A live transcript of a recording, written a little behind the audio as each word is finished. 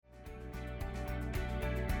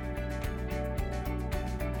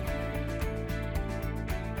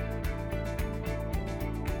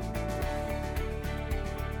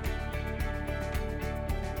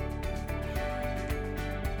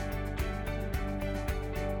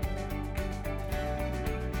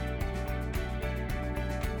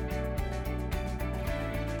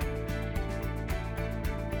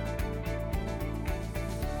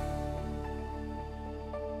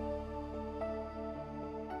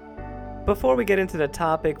Before we get into the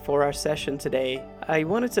topic for our session today, I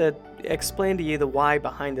wanted to explain to you the why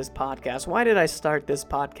behind this podcast. Why did I start this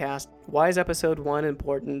podcast? Why is episode 1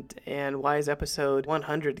 important, and why is episode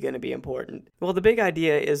 100 going to be important? Well, the big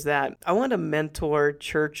idea is that I want to mentor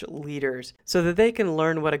church leaders so that they can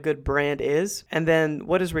learn what a good brand is and then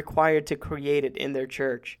what is required to create it in their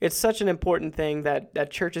church. It's such an important thing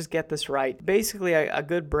that churches get this right. Basically, a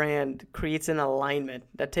good brand creates an alignment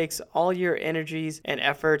that takes all your energies and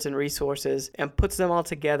efforts and resources and puts them all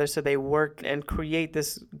together so they work and create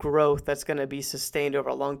this growth that's going to be sustained over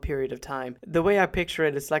a long period of time. The way I picture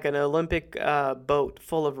it, it's like an Olympic boat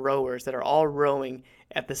full of rowers that are all rowing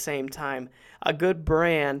at the same time. A good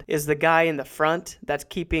brand is the guy in the front that's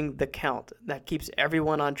keeping the count, that keeps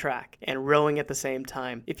everyone on track and rowing at the same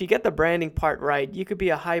time. If you get the branding part right, you could be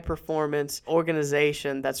a high-performance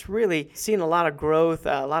organization that's really seen a lot of growth,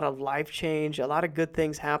 a lot of life change, a lot of good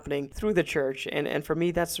things happening through the church. And for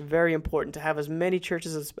me, that's very important, to have as many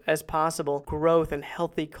churches as possible, growth and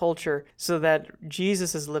healthy culture, so that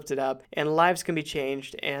Jesus is lifted up and lives can be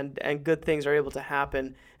changed and good things are able to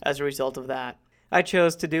happen as a result of that. I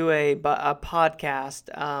chose to do a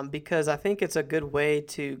podcast because I think it's a good way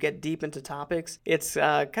to get deep into topics. It's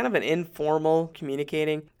kind of an informal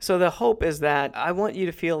communicating. So the hope is that I want you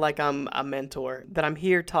to feel like I'm a mentor, that I'm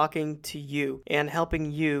here talking to you and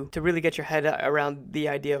helping you to really get your head around the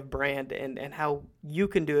idea of brand and how you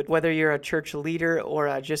can do it, whether you're a church leader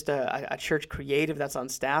or just a church creative that's on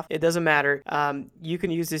staff. It doesn't matter. You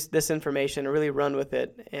can use this information and really run with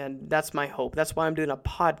it, and that's my hope. That's why I'm doing a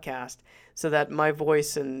podcast, so that my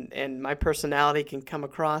voice and my personality can come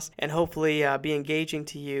across and hopefully be engaging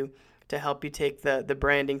to you to help you take the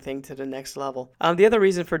branding thing to the next level. The other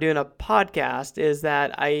reason for doing a podcast is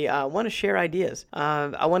that I want to share ideas.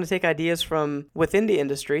 I want to take ideas from within the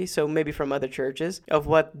industry, so maybe from other churches, of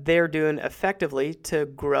what they're doing effectively to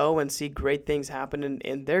grow and see great things happen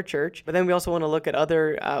in their church. But then we also want to look at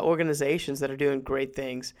other organizations that are doing great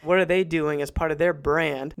things. What are they doing as part of their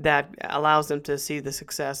brand that allows them to see the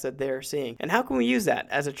success that they're seeing? And how can we use that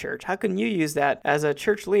as a church? How can you use that as a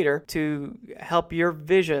church leader to help your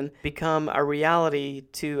vision become a reality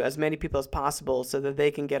to as many people as possible so that they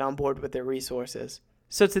can get on board with their resources?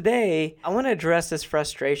 So today, I want to address this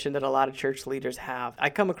frustration that a lot of church leaders have. I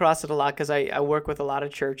come across it a lot because I work with a lot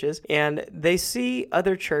of churches, and they see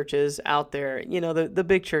other churches out there, the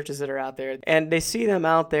big churches that are out there, and they see them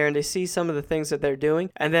out there and they see some of the things that they're doing.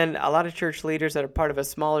 And then a lot of church leaders that are part of a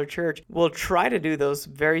smaller church will try to do those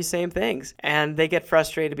very same things, and they get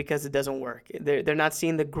frustrated because it doesn't work. They're not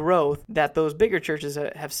seeing the growth that those bigger churches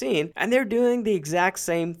have seen, and they're doing the exact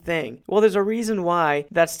same thing. Well, there's a reason why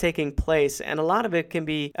that's taking place, and a lot of it can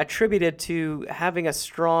be attributed to having a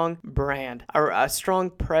strong brand or a strong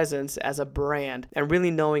presence as a brand and really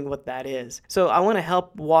knowing what that is. So I want to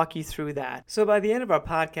help walk you through that. So by the end of our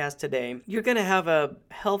podcast today, you're going to have a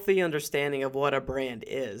healthy understanding of what a brand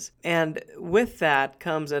is. And with that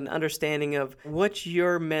comes an understanding of what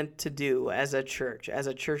you're meant to do as a church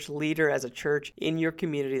leader, as a church in your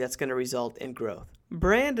community that's going to result in growth.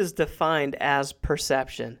 Brand is defined as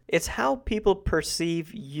perception. It's how people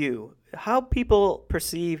perceive you, how people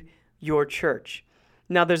perceive your church.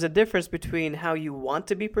 Now, there's a difference between how you want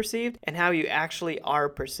to be perceived and how you actually are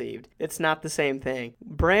perceived. It's not the same thing.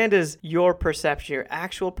 Brand is your perception, your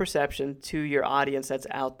actual perception to your audience that's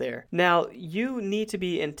out there. Now, you need to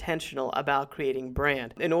be intentional about creating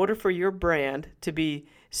brand. In order for your brand to be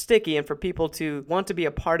sticky and for people to want to be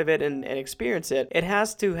a part of it and experience it, it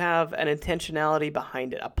has to have an intentionality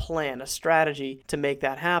behind it, a plan, a strategy to make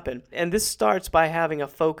that happen. And this starts by having a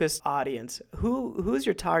focused audience. Who's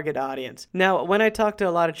your target audience? Now, when I talk to a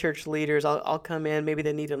lot of church leaders, I'll come in, maybe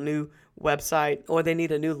they need a new website or they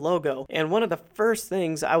need a new logo. And one of the first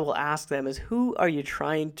things I will ask them is, who are you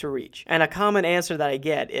trying to reach? And a common answer that I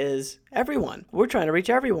get is everyone. We're trying to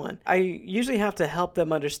reach everyone. I usually have to help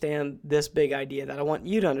them understand this big idea that I want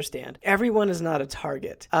you to understand. Everyone is not a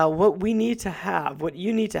target. What you need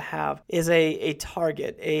to have is a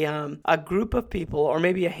target, a group of people, or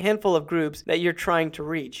maybe a handful of groups that you're trying to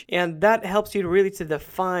reach. And that helps you to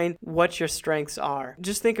define what your strengths are.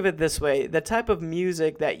 Just think of it this way. The type of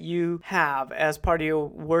music that you have as part of your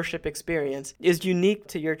worship experience is unique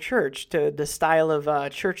to your church, to the style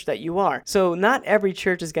of church that you are. So not every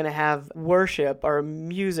church is going to have worship or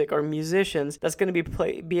music or musicians that's going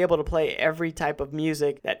to be able to play every type of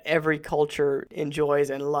music that every culture enjoys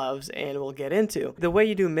and loves and will get into. The way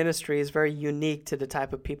you do ministry is very unique to the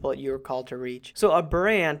type of people that you're called to reach. So a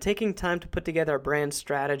brand, taking time to put together a brand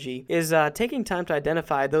strategy, is taking time to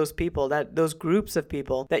identify those people, those groups of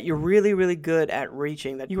people that you're really, really good at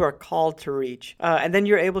reaching, that you are called called to reach. And then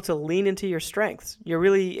you're able to lean into your strengths. You're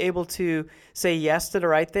really able to say yes to the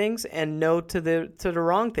right things and no to the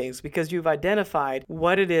wrong things, because you've identified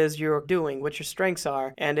what it is you're doing, what your strengths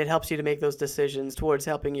are, and it helps you to make those decisions towards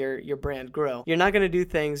helping your brand grow. You're not going to do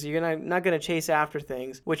things, you're not going to chase after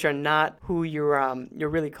things which are not who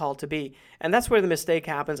you're really called to be. And that's where the mistake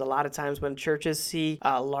happens a lot of times when churches see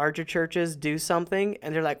larger churches do something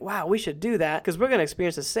and they're like, wow, we should do that because we're going to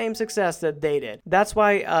experience the same success that they did. That's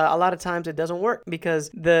why a lot of times it doesn't work, because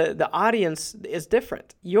the audience is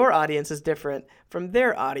different. Your audience is different from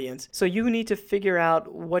their audience. So you need to figure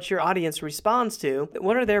out what your audience responds to,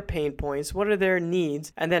 what are their pain points, what are their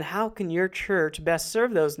needs, and then how can your church best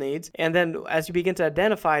serve those needs. And then as you begin to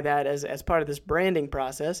identify that as part of this branding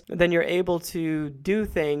process, then you're able to do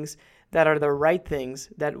things that are the right things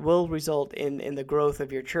that will result in the growth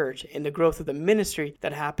of your church, in the growth of the ministry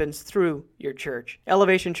that happens through your church.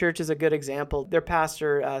 Elevation Church is a good example. Their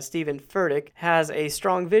pastor, Stephen Furtick, has a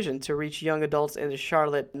strong vision to reach young adults in the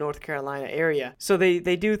Charlotte, North Carolina area. So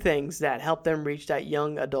they do things that help them reach that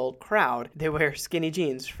young adult crowd. They wear skinny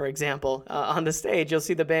jeans, for example. On the stage, you'll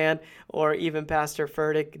see the band or even Pastor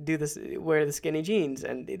Furtick wear the skinny jeans.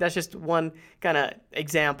 And that's just one kind of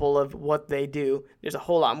example of what they do. There's a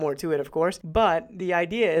whole lot more to it, of course, but the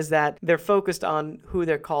idea is that they're focused on who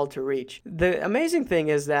they're called to reach. The amazing thing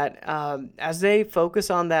is that as they focus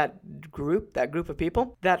on that group of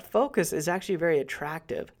people, that focus is actually very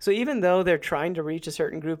attractive. So even though they're trying to reach a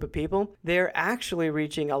certain group of people, they're actually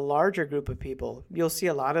reaching a larger group of people. You'll see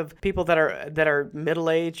a lot of people that are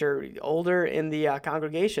middle-aged or older in the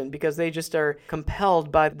congregation, because they just are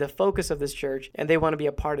compelled by the focus of this church and they want to be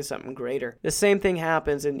a part of something greater. The same thing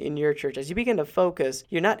happens in your church. As you begin to focus,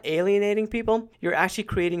 you're not alienating people, you're actually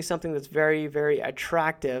creating something that's very, very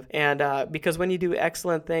attractive. And because when you do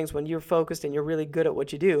excellent things, when you're focused and you're really good at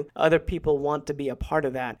what you do, other people want to be a part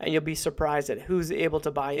of that. And you'll be surprised at who's able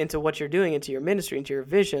to buy into what you're doing, into your ministry, into your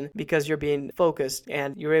vision, because you're being focused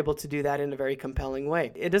and you're able to do that in a very compelling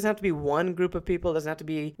way. It doesn't have to be one group of people. It doesn't have to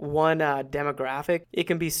be one demographic. It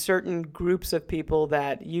can be certain groups of people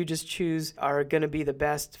that you just choose are going to be the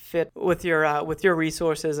best fit with your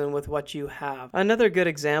resources and with what you have. Another good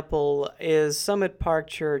example is Summit Park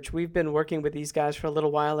Church. We've been working with these guys for a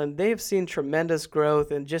little while, and they've seen tremendous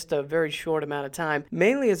growth in just a very short amount of time,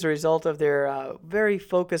 mainly as a result of their very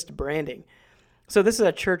focused branding. So this is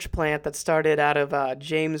a church plant that started out of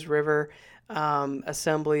James River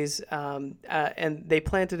Assemblies, and they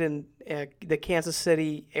planted in the Kansas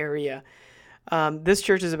City area. This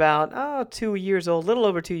church is about 2 years old, a little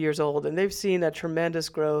over 2 years old, and they've seen a tremendous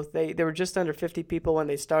growth. They were just under 50 people when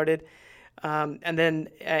they started. And then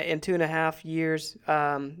in 2.5 years,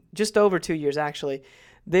 just over 2 years actually,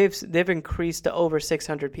 they've increased to over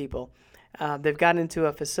 600 people. They've gotten into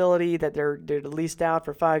a facility that they're leased out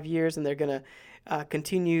for 5 years, and they're going to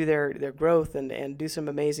continue their growth and do some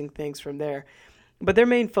amazing things from there. But their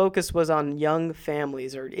main focus was on young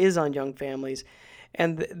families, or is on young families,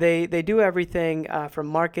 and they do everything from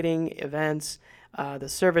marketing, events, the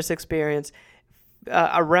service experience,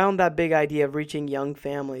 around that big idea of reaching young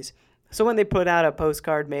families. So when they put out a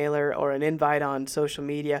postcard mailer or an invite on social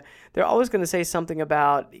media, they're always going to say something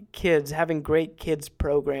about kids, having great kids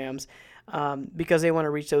programs, because they want to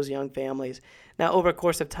reach those young families. Now, over a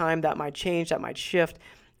course of time, that might change, that might shift.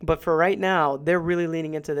 But for right now, they're really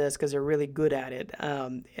leaning into this because they're really good at it.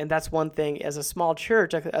 And that's one thing, as a small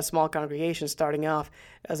church, a small congregation starting off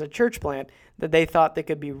as a church plant, that they thought they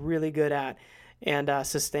could be really good at and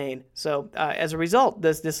sustain. So as a result,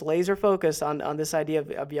 this laser focus on this idea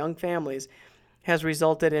of young families has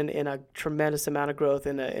resulted in a tremendous amount of growth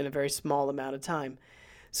in a very small amount of time.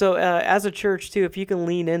 So as a church, too, if you can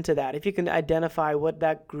lean into that, if you can identify what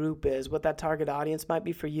that group is, what that target audience might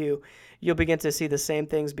be for you, you'll begin to see the same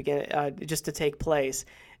things begin just to take place.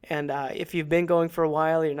 And if you've been going for a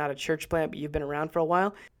while, you're not a church plant, but you've been around for a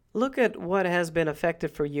while, look at what has been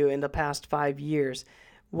effective for you in the past 5 years.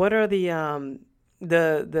 What are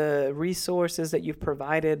the resources that you've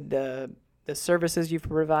provided, the services you've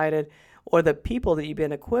provided, or the people that you've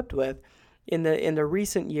been equipped with in the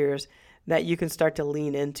recent years that you can start to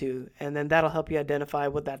lean into, and then that'll help you identify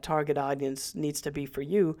what that target audience needs to be for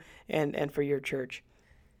you and for your church.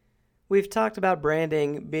 We've talked about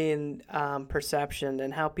branding being perception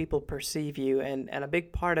and how people perceive you, and a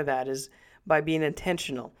big part of that is by being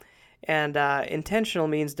intentional. And intentional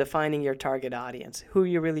means defining your target audience, who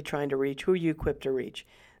you're really trying to reach, who you equipped to reach.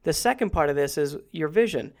 The second part of this is your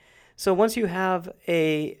vision. So once you have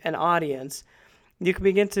an audience, you can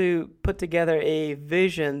begin to put together a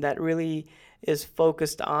vision that really is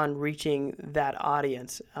focused on reaching that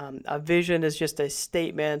audience. A vision is just a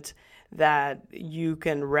statement that you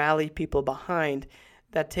can rally people behind,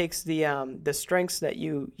 that takes the strengths that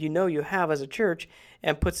you know you have as a church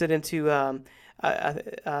and puts it into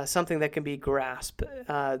something that can be grasped,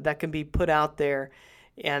 that can be put out there,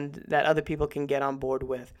 and that other people can get on board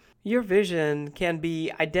with. Your vision can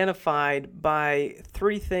be identified by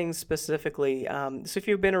three things specifically. So if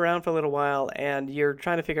you've been around for a little while and you're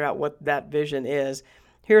trying to figure out what that vision is,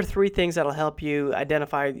 here are three things that'll help you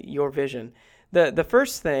identify your vision. The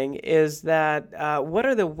first thing is that what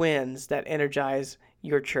are the wins that energize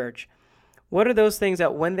your church? What are those things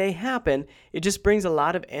that when they happen, it just brings a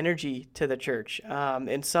lot of energy to the church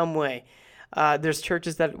in some way? There's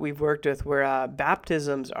churches that we've worked with where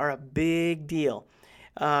baptisms are a big deal.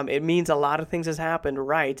 It means a lot of things has happened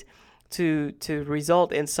right to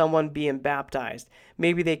result in someone being baptized.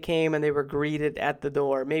 Maybe they came and they were greeted at the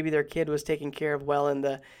door. Maybe their kid was taken care of well in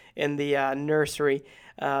the nursery.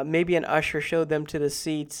 Maybe an usher showed them to the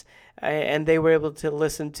seats, and they were able to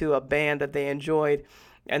listen to a band that they enjoyed,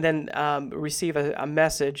 and then receive a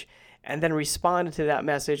message, and then responded to that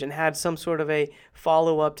message and had some sort of a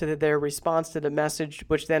follow-up to their response to the message,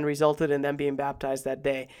 which then resulted in them being baptized that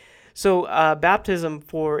day. So baptism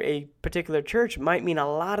for a particular church might mean a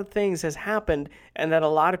lot of things has happened and that a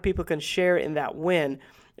lot of people can share in that win,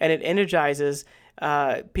 and it energizes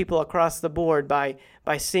people across the board by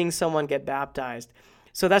seeing someone get baptized.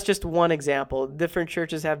 So that's just one example. Different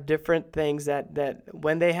churches have different things that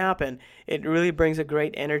when they happen, it really brings a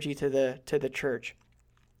great energy to the church.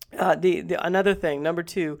 Another thing, number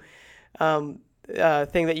two, thing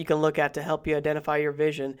that you can look at to help you identify your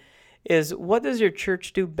vision is, what does your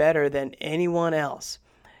church do better than anyone else?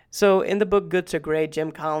 So in the book Good to Great,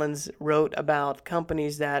 Jim Collins wrote about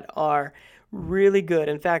companies that are really good,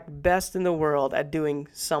 in fact, best in the world at doing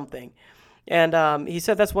something. And he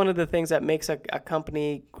said that's one of the things that makes a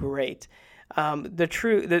company great.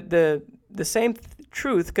 The same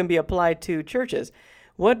truth can be applied to churches.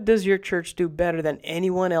 What does your church do better than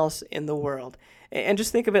anyone else in the world? And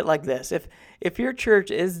just think of it like this. If your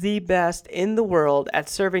church is the best in the world at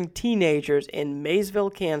serving teenagers in Maysville,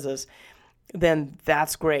 Kansas, then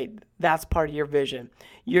that's great. That's part of your vision.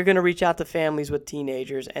 You're going to reach out to families with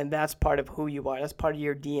teenagers, and that's part of who you are. That's part of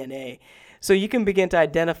your DNA. So you can begin to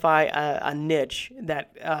identify a niche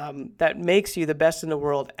that makes you the best in the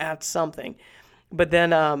world at something. But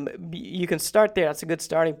then you can start there. That's a good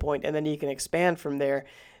starting point, and then you can expand from there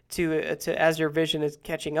to as your vision is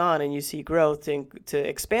catching on and you see growth, to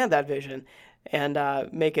expand that vision and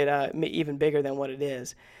make it even bigger than what it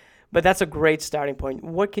is. But that's a great starting point.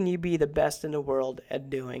 What can you be the best in the world at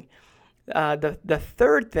doing? The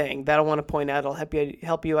third thing that I want to point out will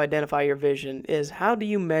help you identify your vision is, how do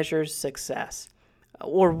you measure success?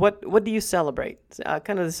 Or what do you celebrate?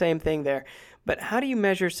 Kind of the same thing there. But how do you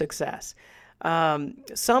measure success?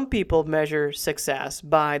 Some people measure success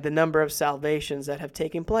by the number of salvations that have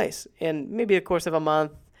taken place in maybe the course of a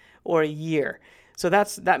month or a year. So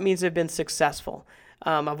that means they've been successful.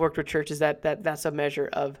 I've worked with churches that's a measure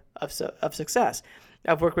of success.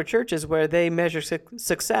 I've worked with churches where they measure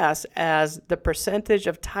success as the percentage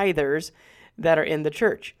of tithers that are in the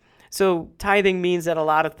church. So tithing means that a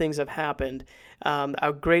lot of things have happened.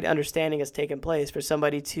 A great understanding has taken place for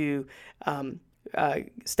somebody to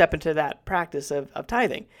step into that practice of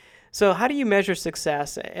tithing. So how do you measure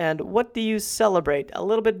success, and what do you celebrate? A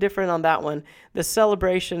little bit different on that one. The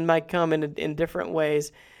celebration might come in different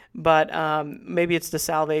ways, but maybe it's the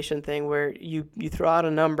salvation thing where you throw out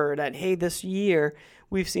a number that, hey, this year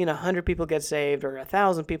we've seen 100 people get saved or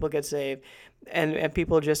 1,000 people get saved, and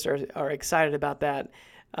people just are excited about that.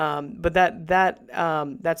 But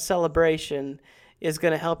that celebration is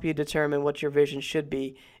going to help you determine what your vision should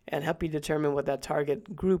be and help you determine what that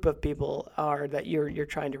target group of people are that you're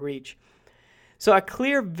trying to reach. So a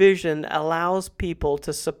clear vision allows people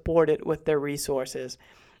to support it with their resources.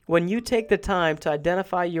 When you take the time to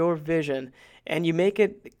identify your vision and you make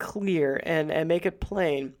it clear and make it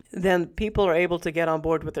plain, then people are able to get on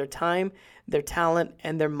board with their time, their talent,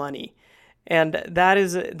 and their money. And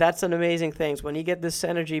that's an amazing thing. When you get this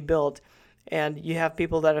synergy built and you have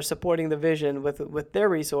people that are supporting the vision with their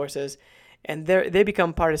resources, and they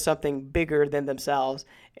become part of something bigger than themselves,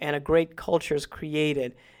 and a great culture is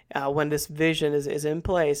created when this vision is in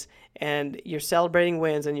place, and you're celebrating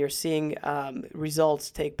wins and you're seeing results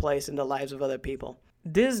take place in the lives of other people.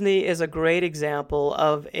 Disney is a great example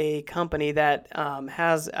of a company that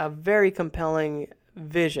has a very compelling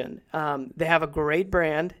vision. They have a great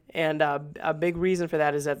brand, and a big reason for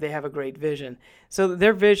that is that they have a great vision. So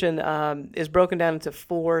their vision is broken down into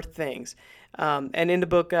 4 things. And in the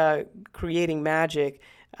book Creating Magic,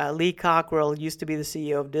 Lee Cockrell used to be the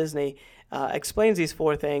CEO of Disney. explains these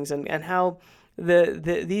four things and how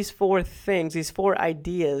these four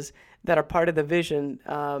ideas that are part of the vision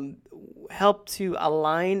help to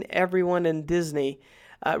align everyone in Disney.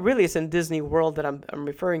 Really, it's in Disney World that I'm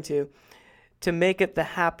referring to make it the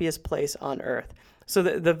happiest place on earth. So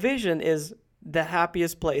the vision is the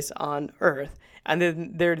happiest place on earth. And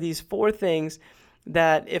then there are these four things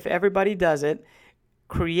that, if everybody does it,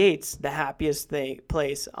 creates the happiest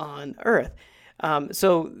place on earth.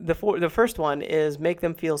 So the first one is make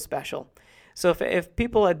them feel special. So if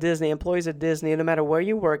people at Disney, employees at Disney, no matter where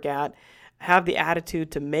you work at, have the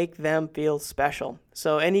attitude to make them feel special.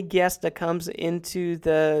 So any guest that comes into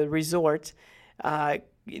the resort, it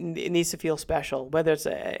needs to feel special, whether it's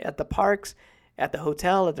at the parks, at the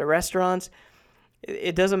hotel, at the restaurants.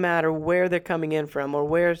 It doesn't matter where they're coming in from or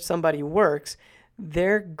where somebody works.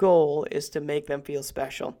 Their goal is to make them feel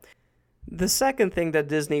special. The second thing that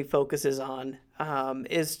Disney focuses on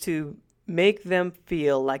is to make them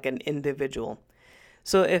feel like an individual.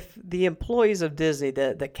 So if the employees of Disney,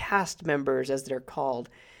 the cast members as they're called,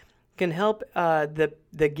 can help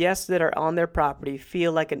the guests that are on their property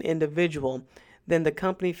feel like an individual, then the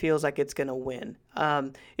company feels like it's going to win.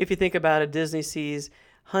 If you think about it, Disney sees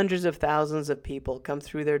hundreds of thousands of people come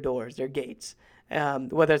through their doors, their gates,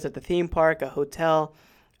 whether it's at the theme park, a hotel,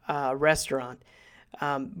 a restaurant.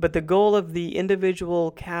 But the goal of the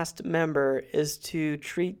individual cast member is to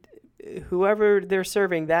treat whoever they're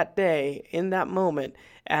serving that day, in that moment,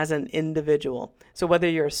 as an individual. So whether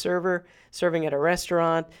you're a server serving at a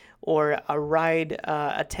restaurant or a ride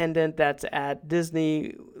attendant that's at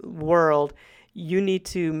Disney World, you need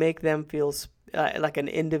to make them feel like an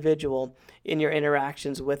individual in your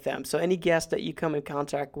interactions with them. So any guest that you come in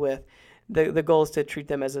contact with, the goal is to treat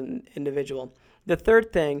them as an individual. The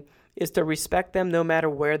third thing is to respect them no matter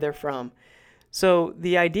where they're from. So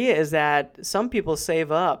the idea is that some people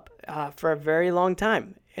save up for a very long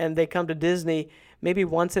time, and they come to Disney maybe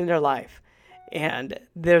once in their life. And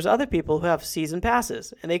there's other people who have season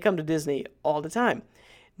passes, and they come to Disney all the time.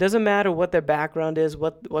 Doesn't matter what their background is,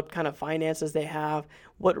 what kind of finances they have,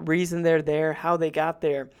 what reason they're there, how they got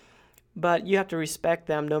there. But you have to respect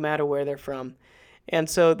them no matter where they're from. And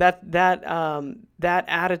so that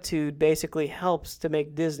attitude basically helps to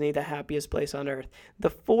make Disney the happiest place on earth. The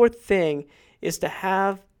fourth thing is to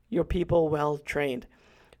have your people well trained.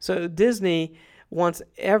 So Disney wants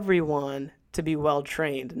everyone to be well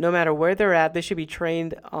trained. No matter where they're at, they should be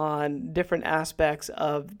trained on different aspects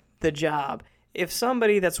of the job. If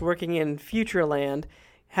somebody that's working in Futureland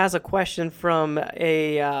has a question from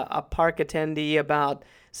a park attendee about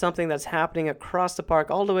something that's happening across the park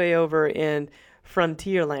all the way over in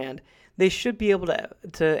Frontierland, they should be able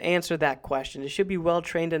to answer that question. They should be well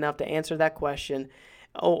trained enough to answer that question,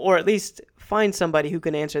 or at least find somebody who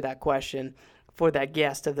can answer that question for that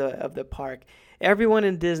guest of the park. Everyone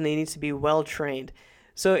in Disney needs to be well trained.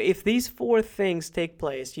 So if these four things take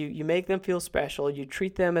place, you make them feel special, you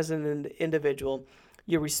treat them as an individual,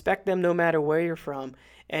 you respect them no matter where you're from,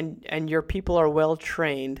 and your people are well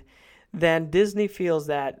trained, then Disney feels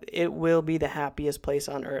that it will be the happiest place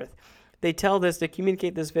on earth. They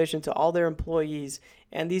communicate this vision to all their employees,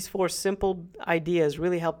 and these four simple ideas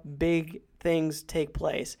really help big things take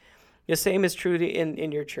place. The same is true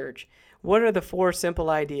in your church. What are the four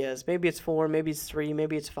simple ideas? Maybe it's 4, maybe it's 3,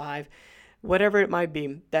 maybe it's 5, whatever it might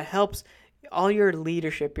be, that helps all your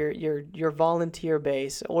leadership, your volunteer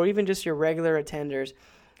base, or even just your regular attenders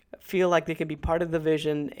feel like they can be part of the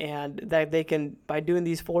vision, and that they can, by doing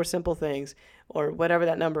these 4 simple things, or whatever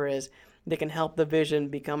that number is, they can help the vision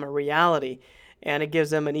become a reality, and it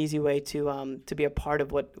gives them an easy way to be a part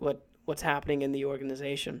of what's happening in the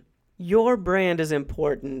organization. Your brand is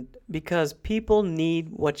important because people need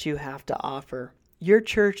what you have to offer. Your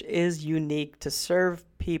church is unique to serve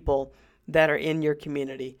people that are in your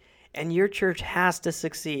community, and your church has to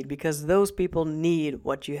succeed because those people need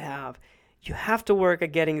what you have. You have to work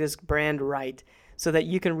at getting this brand right so that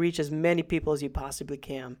you can reach as many people as you possibly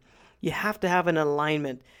can. You have to have an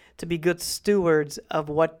alignment to be good stewards of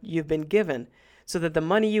what you've been given so that the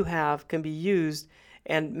money you have can be used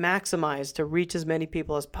and maximized to reach as many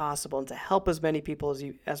people as possible and to help as many people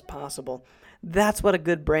as possible. That's what a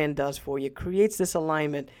good brand does for you. It creates this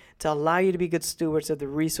alignment to allow you to be good stewards of the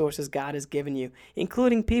resources God has given you,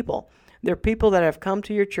 including people. There are people that have come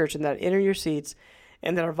to your church and that enter your seats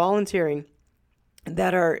and that are volunteering,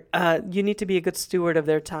 that are you need to be a good steward of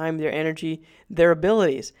their time, their energy, their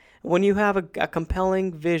abilities. When you have a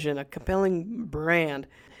compelling vision, a compelling brand,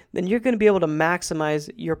 then you're going to be able to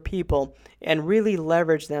maximize your people and really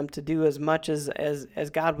leverage them to do as much as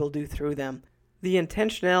God will do through them. The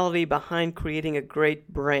intentionality behind creating a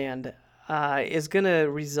great brand is going to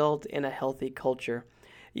result in a healthy culture.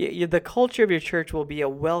 The culture of your church will be a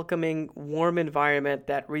welcoming, warm environment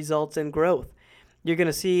that results in growth. You're going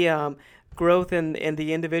to see growth in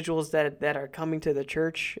the individuals that are coming to the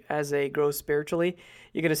church as they grow spiritually.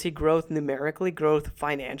 You're going to see growth numerically, growth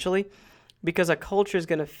financially, because a culture is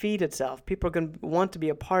going to feed itself. People are going to want to be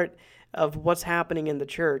a part of what's happening in the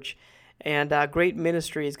church, and great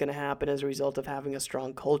ministry is going to happen as a result of having a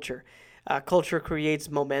strong culture. Culture creates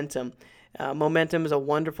momentum. Momentum is a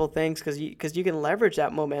wonderful thing because you can leverage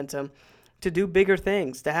that momentum to do bigger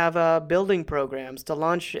things, to have building programs, to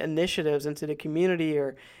launch initiatives into the community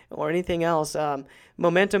or anything else.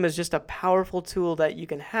 Momentum is just a powerful tool that you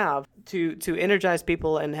can have to energize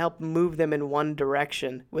people and help move them in one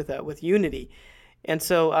direction with unity. And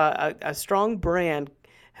so a strong brand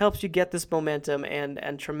helps you get this momentum,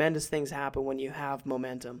 and tremendous things happen when you have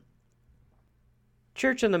momentum.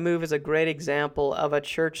 Church on the Move is a great example of a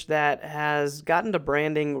church that has gotten the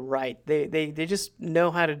branding right. They just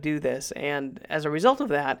know how to do this, and as a result of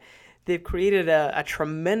that, they've created a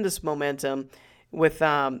tremendous momentum with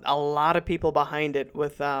a lot of people behind it,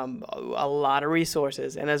 with a lot of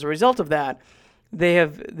resources, and as a result of that, they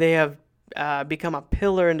have become a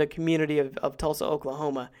pillar in the community of Tulsa,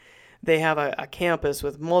 Oklahoma. They have a campus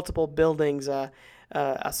with multiple buildings, a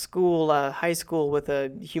school, a high school with a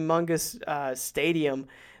humongous stadium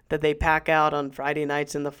that they pack out on Friday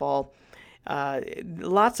nights in the fall.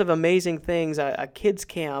 Lots of amazing things. A kids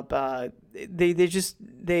camp. They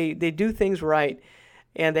do things right,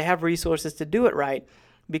 and they have resources to do it right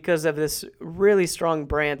because of this really strong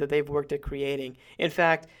brand that they've worked at creating. In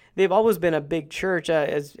fact, they've always been a big church.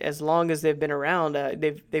 As long as they've been around,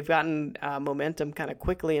 they've gotten momentum kind of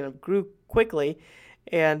quickly and grew quickly.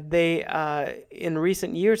 And they, in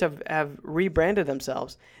recent years, have rebranded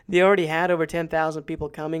themselves. They already had over 10,000 people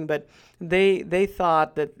coming, but they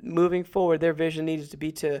thought that moving forward, their vision needed to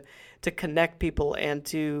be to connect people and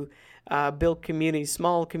to build communities,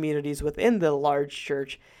 small communities within the large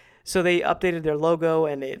church. So they updated their logo,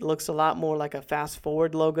 and it looks a lot more like a fast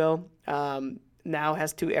forward logo. Now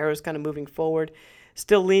has two arrows kind of moving forward,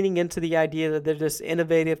 still leaning into the idea that they're this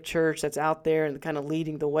innovative church that's out there and kind of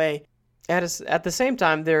leading the way. At the same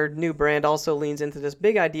time, their new brand also leans into this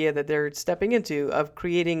big idea that they're stepping into of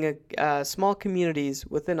creating small communities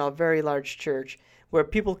within a very large church where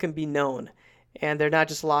people can be known and they're not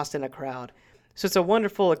just lost in a crowd. So it's a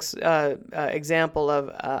wonderful example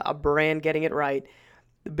of a brand getting it right,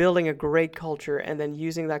 building a great culture, and then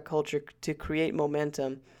using that culture to create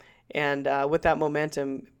momentum. And with that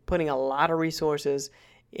momentum, putting a lot of resources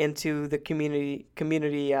into the community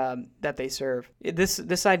that they serve.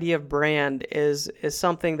 This idea of brand is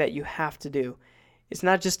something that you have to do. It's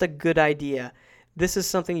not just a good idea. This is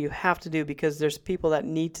something you have to do because there's people that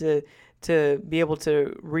need to be able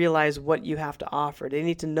to realize what you have to offer. They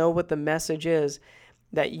need to know what the message is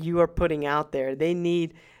that you are putting out there. They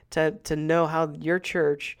need to know how your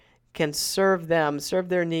church can serve them, serve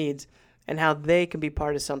their needs, and how they can be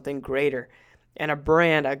part of something greater. And a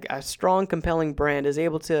brand, a strong, compelling brand, is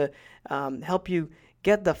able to help you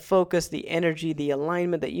get the focus, the energy, the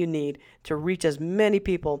alignment that you need to reach as many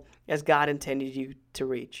people as God intended you to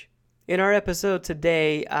reach. In our episode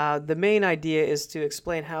today, the main idea is to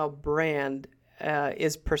explain how brand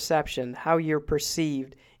is perception, how you're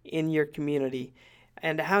perceived in your community,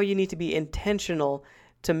 and how you need to be intentional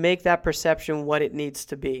to make that perception what it needs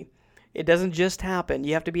to be. It doesn't just happen.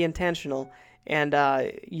 You have to be intentional. And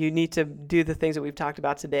you need to do the things that we've talked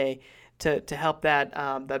about today to help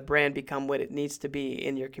that brand become what it needs to be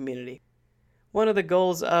in your community. One of the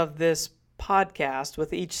goals of this podcast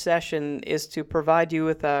with each session is to provide you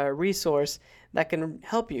with a resource that can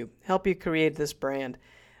help you create this brand.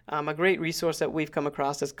 A great resource that we've come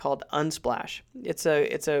across is called Unsplash. It's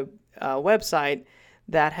a website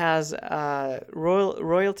that has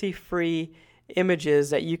royalty-free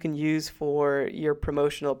images that you can use for your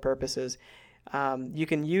promotional purposes. You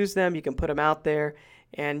can use them, you can put them out there,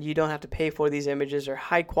 and you don't have to pay for these images. They're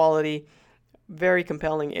high quality, very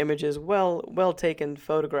compelling images, well taken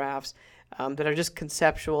photographs that are just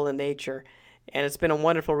conceptual in nature. And it's been a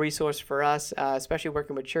wonderful resource for us, especially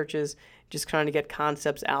working with churches, just trying to get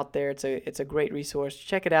concepts out there. It's a great resource.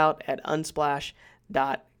 Check it out at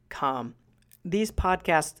unsplash.com. These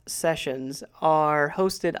podcast sessions are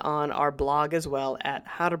hosted on our blog as well at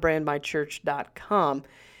howtobrandmychurch.com.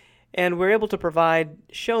 And we're able to provide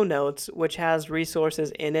show notes, which has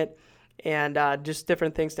resources in it and just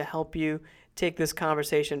different things to help you take this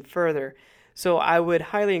conversation further. So I would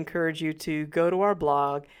highly encourage you to go to our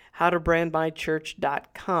blog,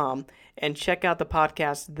 howtobrandmychurch.com, and check out the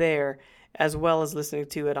podcast there, as well as listening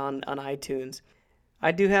to it on iTunes.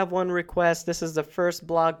 I do have one request. This is the first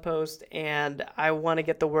blog post, and I want to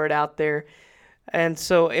get the word out there. And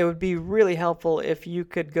so it would be really helpful if you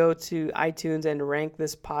could go to iTunes and rank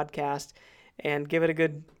this podcast and give it a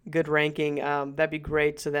good ranking. That'd be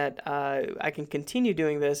great so that I can continue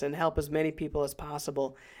doing this and help as many people as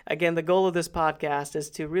possible. Again, the goal of this podcast is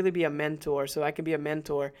to really be a mentor, so I can be a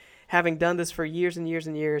mentor, having done this for years and years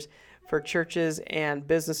and years for churches and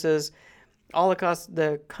businesses all across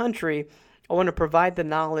the country. I want to provide the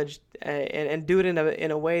knowledge and do it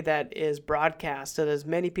in a way that is broadcast so that as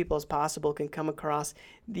many people as possible can come across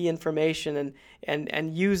the information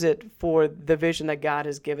and use it for the vision that God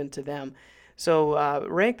has given to them. So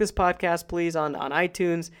rank this podcast, please, on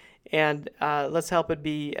iTunes, and let's help it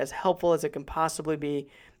be as helpful as it can possibly be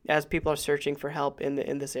as people are searching for help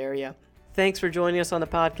in this area. Thanks for joining us on the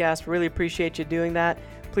podcast. Really appreciate you doing that.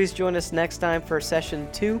 Please join us next time for session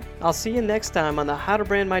 2. I'll see you next time on the How to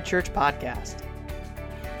Brand My Church podcast.